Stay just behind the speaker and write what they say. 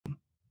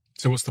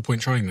So what's the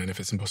point trying then if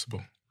it's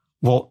impossible?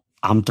 Well,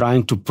 I'm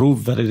trying to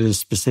prove that it is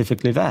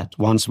specifically that.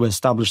 Once we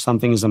establish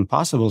something is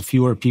impossible,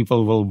 fewer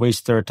people will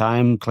waste their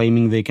time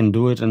claiming they can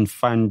do it and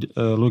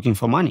looking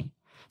for money.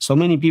 So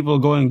many people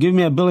going, give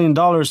me $1 billion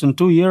in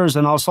 2 years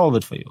and I'll solve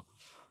it for you.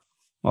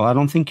 Well, I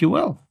don't think you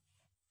will.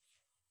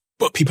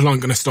 But people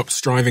aren't going to stop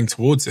striving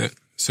towards it.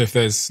 So if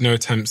there's no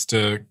attempts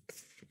to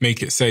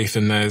make it safe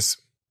and there's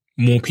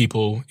more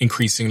people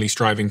increasingly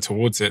striving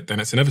towards it, then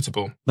it's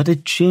inevitable. But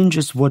it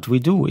changes what we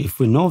do. If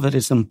we know that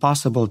it's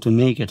impossible to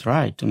make it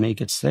right, to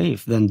make it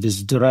safe, then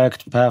this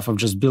direct path of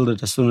just build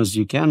it as soon as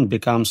you can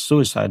becomes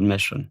suicide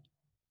mission.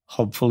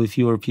 Hopefully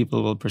fewer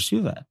people will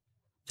pursue that.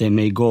 They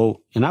may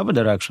go in other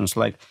directions.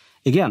 Like,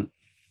 again,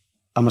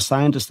 I'm a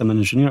scientist, I'm an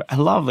engineer. I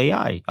love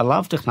AI. I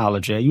love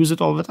technology. I use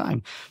it all the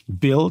time.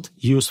 Build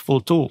useful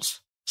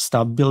tools.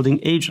 Stop building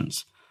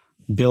agents.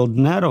 Build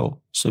narrow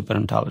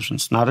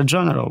superintelligence, not a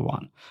general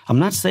one. I'm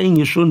not saying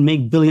you shouldn't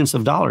make billions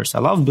of dollars. I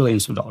love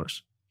billions of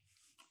dollars.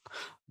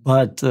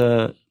 But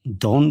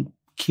don't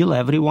kill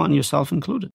everyone, yourself included.